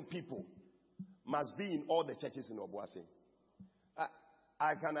thousand people must be in all the churches in Obuasi.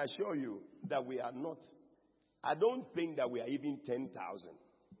 I can assure you that we are not. I don't think that we are even 10,000.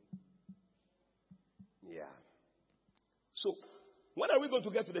 Yeah. So, when are we going to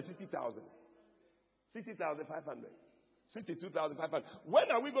get to the 60,000? 60,500. 62,500.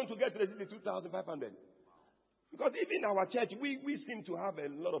 When are we going to get to the 62,500? Because even in our church, we seem to have a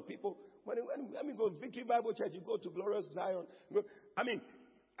lot of people. When we go to Victory Bible Church, you go to Glorious Zion.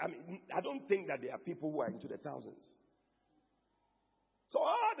 I don't think that there are people who are into the thousands. So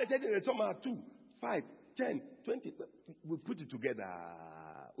all the churches, some are 2, 5, 10, 20. We put it together.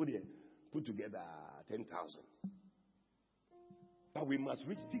 Put together 10,000. But we must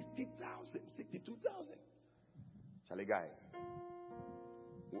reach 60,000, 62,000. Charlie, guys,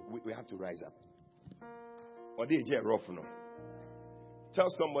 we have to rise up. Or they are rough no. Tell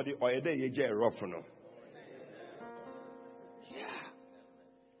somebody, or they are rough no. Yeah.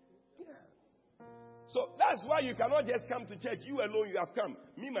 So that's why you cannot just come to church. You alone, you have come.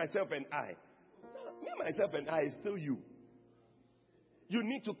 Me, myself, and I. Me, myself, and I is still you. You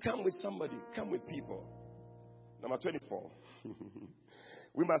need to come with somebody. Come with people. Number 24.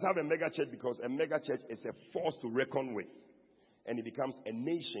 We must have a mega church because a mega church is a force to reckon with. And it becomes a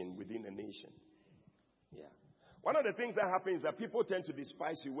nation within a nation. Yeah. One of the things that happens is that people tend to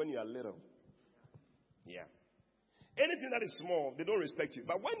despise you when you are little. Yeah. Anything that is small, they don't respect you.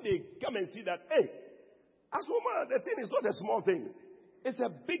 But when they come and see that, hey, as woman, the thing is not a small thing. It's a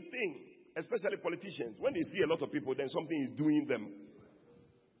big thing. especially politicians, when they see a lot of people, then something is doing them.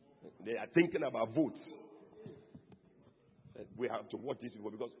 They are thinking about votes. We have to watch these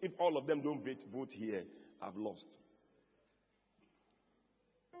people, because if all of them don't vote here, I've lost.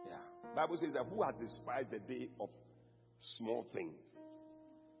 Yeah. Bible says that who has despised the day of small things?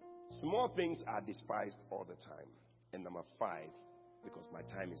 Small things are despised all the time. And number 5, because my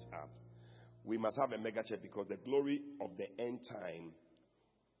time is up, we must have a mega church, because the glory of the end time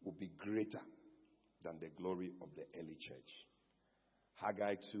will be greater than the glory of the early church.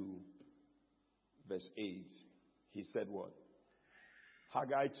 Haggai 2, verse 8, he said what?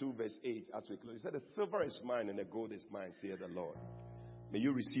 Haggai 2, verse 8, as we close, he said, the silver is mine and the gold is mine, saith the Lord. May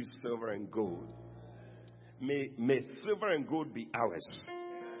you receive silver and gold. May silver and gold be ours,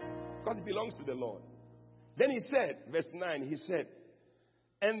 because it belongs to the Lord. Then he said, verse 9, he said,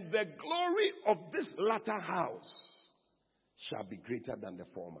 and the glory of this latter house shall be greater than the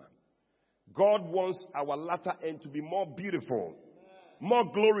former. God wants our latter end to be more beautiful, more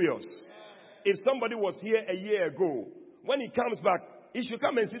glorious. If somebody was here a year ago, when he comes back, he should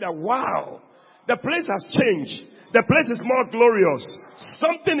come and see that, wow, the place has changed. The place is more glorious.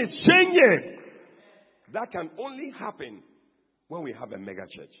 Something is changing. That can only happen when we have a mega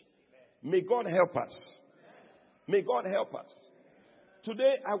church. May God help us. May God help us.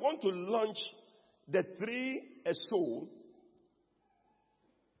 Today, I want to launch the 3 a soul.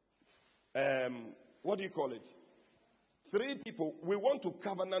 What do you call it? 3 people. We want to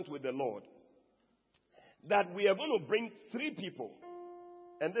covenant with the Lord that we are going to bring 3 people.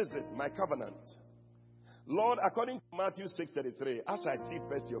 And this is my covenant. Lord, according to Matthew 6:33, as I seek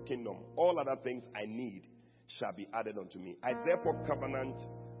first your kingdom, all other things I need shall be added unto me. I therefore covenant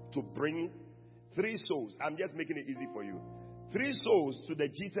to bring 3 souls. I'm just making it easy for you. 3 souls to the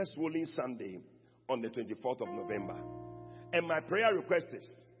Jesus Rolling Sunday on the 24th of November. And my prayer request is,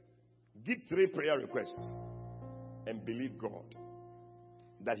 give 3 prayer requests and believe God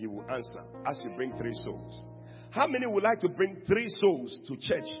that he will answer as you bring 3 souls. How many would like to bring 3 souls to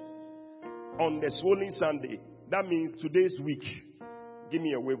church on the Swollen Sunday? That means today's week. Give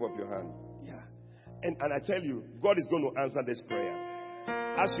me a wave of your hand. Yeah. And I tell you, God is going to answer this prayer.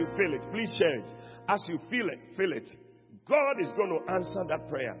 As you feel it, please share it. As you feel it. God is going to answer that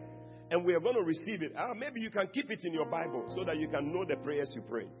prayer. And we are going to receive it. Maybe you can keep it in your Bible so that you can know the prayers you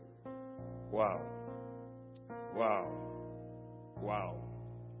pray. Wow. Wow. Wow.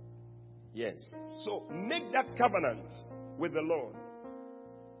 Yes. So make that covenant with the Lord.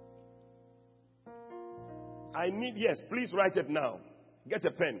 Please write it now. Get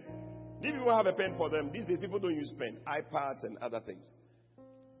a pen. These people have a pen for them. These days people don't use pen, iPads and other things.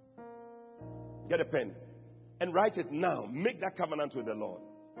 Get a pen and write it now. Make that covenant with the Lord.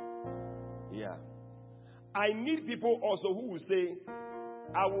 Yeah. I need people also who will say,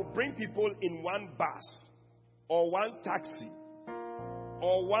 I will bring people in one bus or one taxi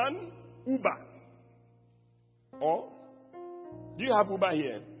or one Uber. Or, do you have Uber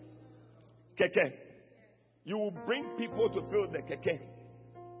here? Keke. You will bring people to fill the keke.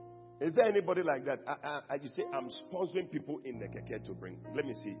 Is there anybody like that? You say, I'm sponsoring people in the keke to bring. Let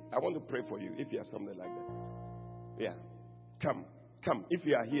me see. I want to pray for you if you have something like that. Yeah. Come. If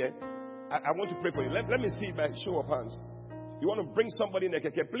you are here, I want to pray for you. Let me see by show of hands. You want to bring somebody in the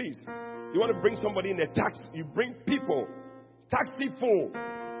keke, please. You want to bring somebody in the taxi. You bring people. Taxi full.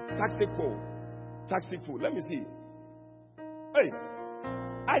 Let me see. Hey,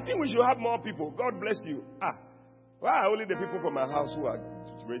 I think we should have more people. God bless you. Why are only the people from my house who are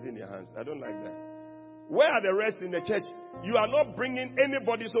raising their hands? I don't like that. Where are the rest in the church? You are not bringing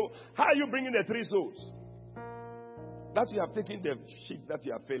anybody. So how are you bringing the 3 souls? That you have taken the sheep that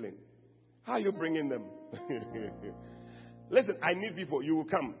you are failing. How are you bringing them? Listen, I need people. You will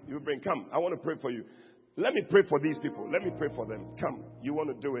come. You will bring. Come. I want to pray for you. Let me pray for these people. Let me pray for them. Come. You want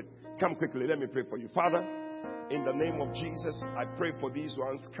to do it? Come quickly. Let me pray for you. Father, in the name of Jesus, I pray for these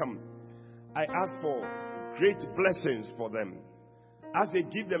ones. Come. I ask for great blessings for them as they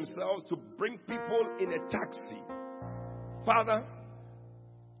give themselves to bring people in a taxi. Father,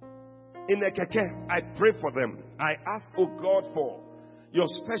 in a keke, I pray for them. I ask, oh God, for your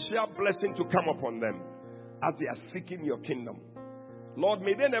special blessing to come upon them as they are seeking your kingdom. Lord,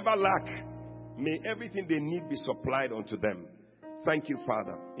 may they never lack. May everything they need be supplied unto them. Thank you,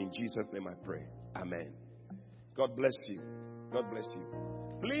 Father. In Jesus' name I pray. Amen. God bless you. God bless you.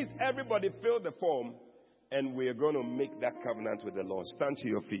 Please, everybody fill the form and we are going to make that covenant with the Lord. Stand to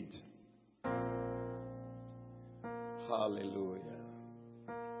your feet. Hallelujah.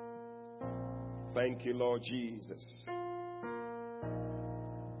 Thank you, Lord Jesus.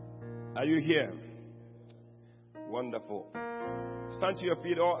 Are you here? Wonderful. Stand to your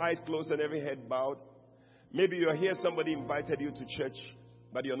feet, all eyes closed and every head bowed. Maybe you're here, somebody invited you to church,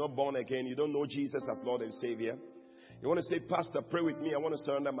 but you're not born again. You don't know Jesus as Lord and Savior. You want to say, Pastor, pray with me. I want to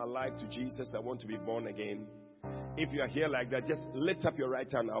surrender my life to Jesus. I want to be born again. If you are here like that, just lift up your right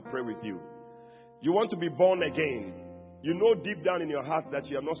hand. I'll pray with you. You want to be born again. You know deep down in your heart that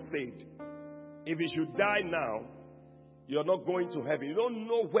you are not saved. If you should die now, you're not going to heaven. You don't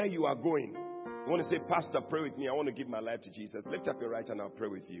know where you are going. You want to say, Pastor, pray with me. I want to give my life to Jesus. Lift up your right hand. I'll pray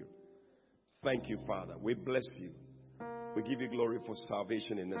with you. Thank you, Father. We bless you. We give you glory for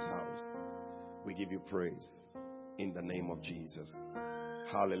salvation in this house. We give you praise in the name of Jesus.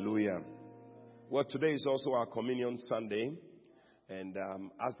 Hallelujah. Well, today is also our Communion Sunday. And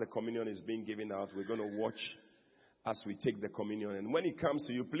as the communion is being given out, we're going to watch as we take the communion. And when it comes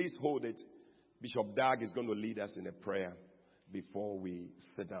to you, please hold it. Bishop Dag is going to lead us in a prayer before we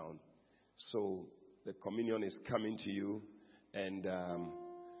sit down. So the communion is coming to you. And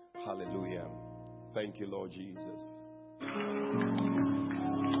hallelujah. Thank you, Lord Jesus.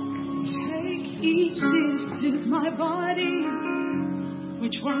 Take, eat, this is my body,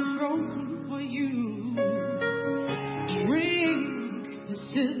 which was broken for you. Drink, this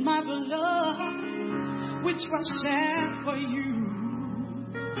is my blood, which was shed for you.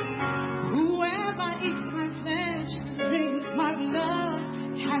 Whoever eats my flesh, drinks my blood,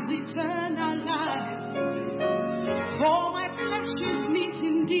 has eternal life. For my flesh is meat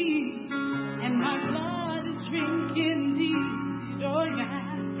indeed, and my blood is drink indeed. Oh yeah.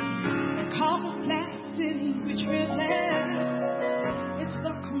 The cup of blessing which we bear, it's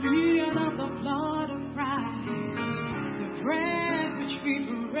the communion of the blood of Christ. The bread which we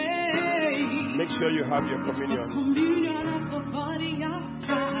break. Make sure you have your communion. It's the communion of the body of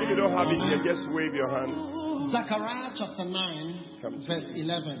Christ. If you don't have it yet, just wave your hand. Zechariah chapter 9, verse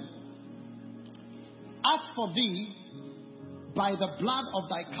 11. As for thee, by the blood of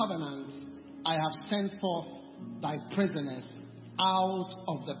thy covenant, I have sent forth thy prisoners out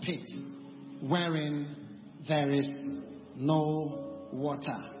of the pit, wherein there is no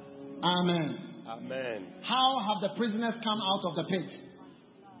water. Amen. Amen. How have the prisoners come out of the pit?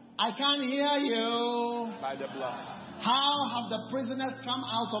 I can't hear you. By the blood. How have the prisoners come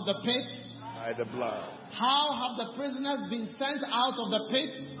out of the pit? By the blood. How have the prisoners been sent out of the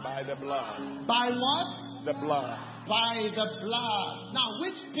pit? By the blood. By what? The blood. By the blood. Now,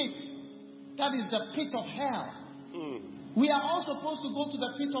 which pit? That is the pit of hell. We are all supposed to go to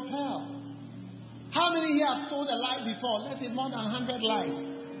the pit of hell. How many here have told a lie before? Let's say more than 100 lies.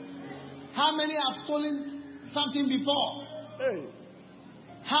 How many have stolen something before? Hey.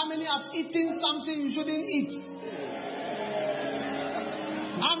 How many have eaten something you shouldn't eat?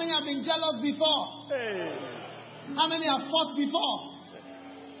 How many have been jealous before? Hey. How many have fought before?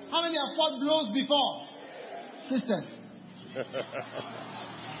 How many have fought blows before? Sisters.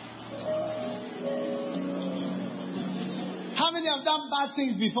 How many have done bad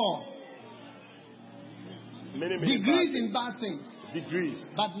things before? Many Degrees in bad things. Degrees.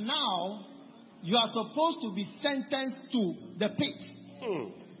 But now, you are supposed to be sentenced to the pit.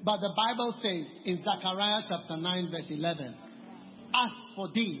 But the Bible says in Zechariah chapter 9 verse 11, as for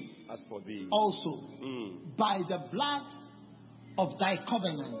thee also, by the blood of thy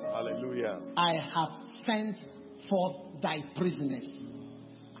covenant, hallelujah, I have sent forth thy prisoners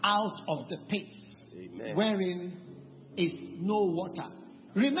out of the pit, amen, wherein is no water.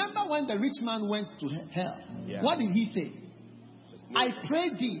 Remember when the rich man went to hell? Yeah. What did he say? I pray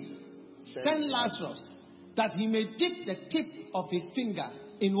thee, send Lazarus, that he may dip the tip of his finger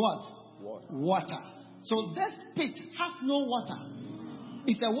in what? Water. So this pit has no water.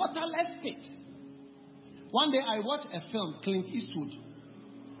 It's a waterless pit. One day I watched a film, Clint Eastwood.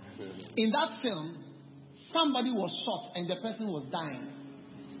 In that film, somebody was shot and the person was dying.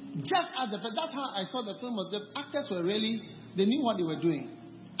 Just as that's how I saw the film. The actors were really, they knew what they were doing.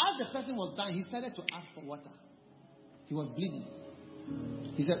 As the person was dying, he started to ask for water. He was bleeding.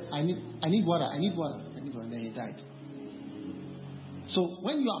 He said, I need water, I need water, I need water. And then he died. So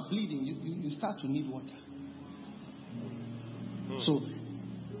when you are bleeding, you start to need water. So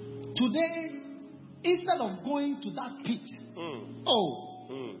today, instead of going to that pit,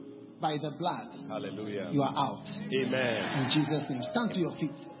 by the blood, hallelujah, you are out. Amen. In Jesus' name, stand to your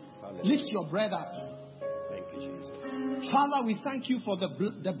feet. Hallelujah. Lift your bread up. Thank you, Jesus. Father, we thank you for the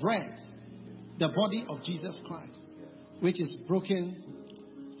bread, the body of Jesus Christ, which is broken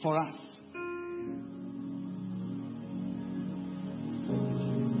for us.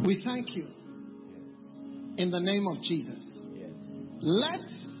 We thank you in the name of Jesus. Let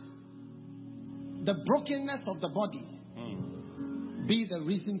the brokenness of the body be the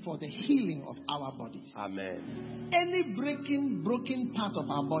reason for the healing of our bodies. Amen. Any broken part of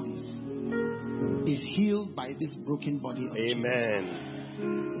our bodies is healed by this broken body of Jesus Christ.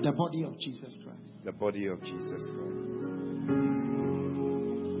 The body of Jesus Christ. The body of Jesus Christ.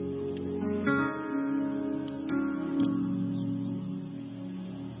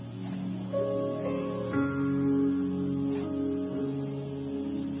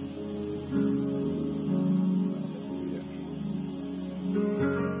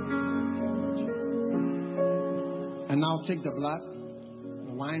 Now take the blood,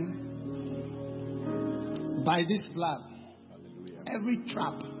 the wine. By this blood, every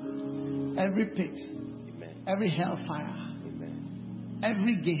trap, every pit, every hellfire,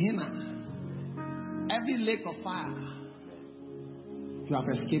 every Gehenna, every lake of fire, you have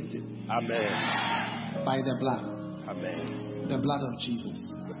escaped it. Amen. By the blood. Amen. The blood of Jesus.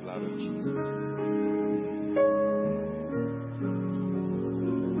 The blood of Jesus.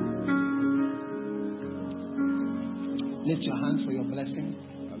 Lift your hands for your blessing.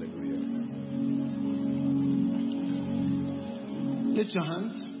 Hallelujah. Lift your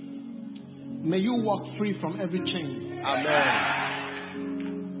hands. May you walk free from every chain.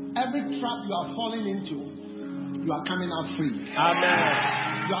 Amen. Every trap you are falling into, you are coming out free.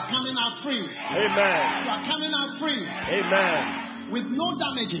 Amen. You are coming out free. Amen. You are coming out free. Amen. With no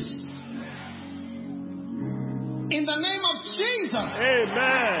damages. In the name of Jesus.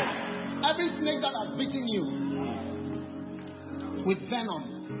 Amen. Every snake that has bitten you with venom,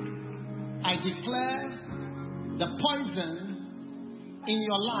 I declare the poison in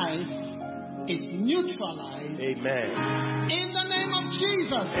your life is neutralized. Amen. In the name of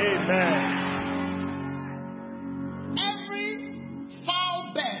Jesus. Amen. Every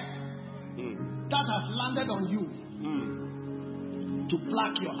foul bird that has landed on you to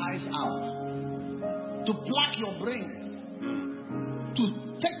pluck your eyes out, to pluck your brains, to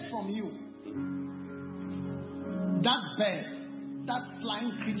take from you, that bird, that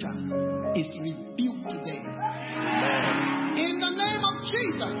flying creature is rebuked today. Amen. In the name of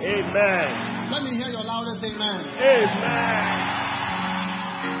Jesus. Amen. Let me hear your loudest amen. Amen.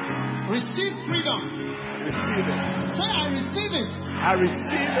 Receive freedom. Receive it. Say, I receive it. I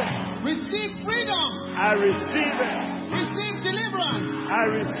receive it. Receive freedom. I receive it. Receive deliverance. I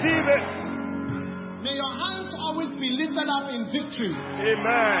receive it. May your hands always be lifted up in victory.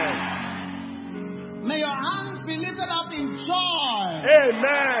 Amen. May your hands be lifted up in joy.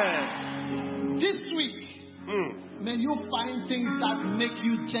 Amen. This week, may you find things that make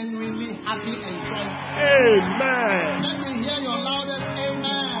you genuinely happy and joyful. Amen. Let me hear your loudest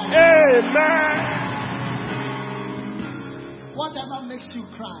amen. Amen. Whatever makes you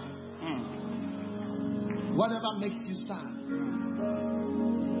cry, whatever makes you sad,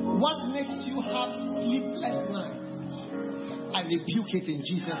 what makes you have sleepless nights, I rebuke it in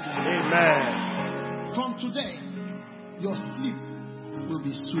Jesus' name. Amen. From today, your sleep will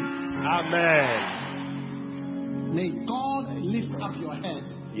be sweet. Amen. May God lift up your head.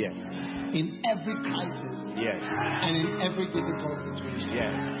 Yes. In every crisis. Yes. And in every difficult situation.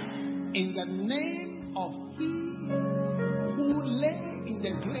 Yes. In the name of He who lay in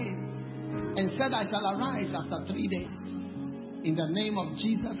the grave and said, I shall arise after 3 days. In the name of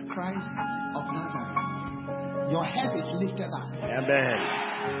Jesus Christ of Nazareth. Your head is lifted up. Amen.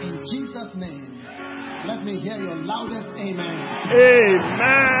 In Jesus' name. Let me hear your loudest amen.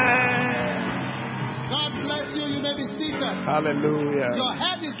 Amen. God bless you. You may be seated. Hallelujah. Your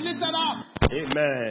head is lifted up. Amen.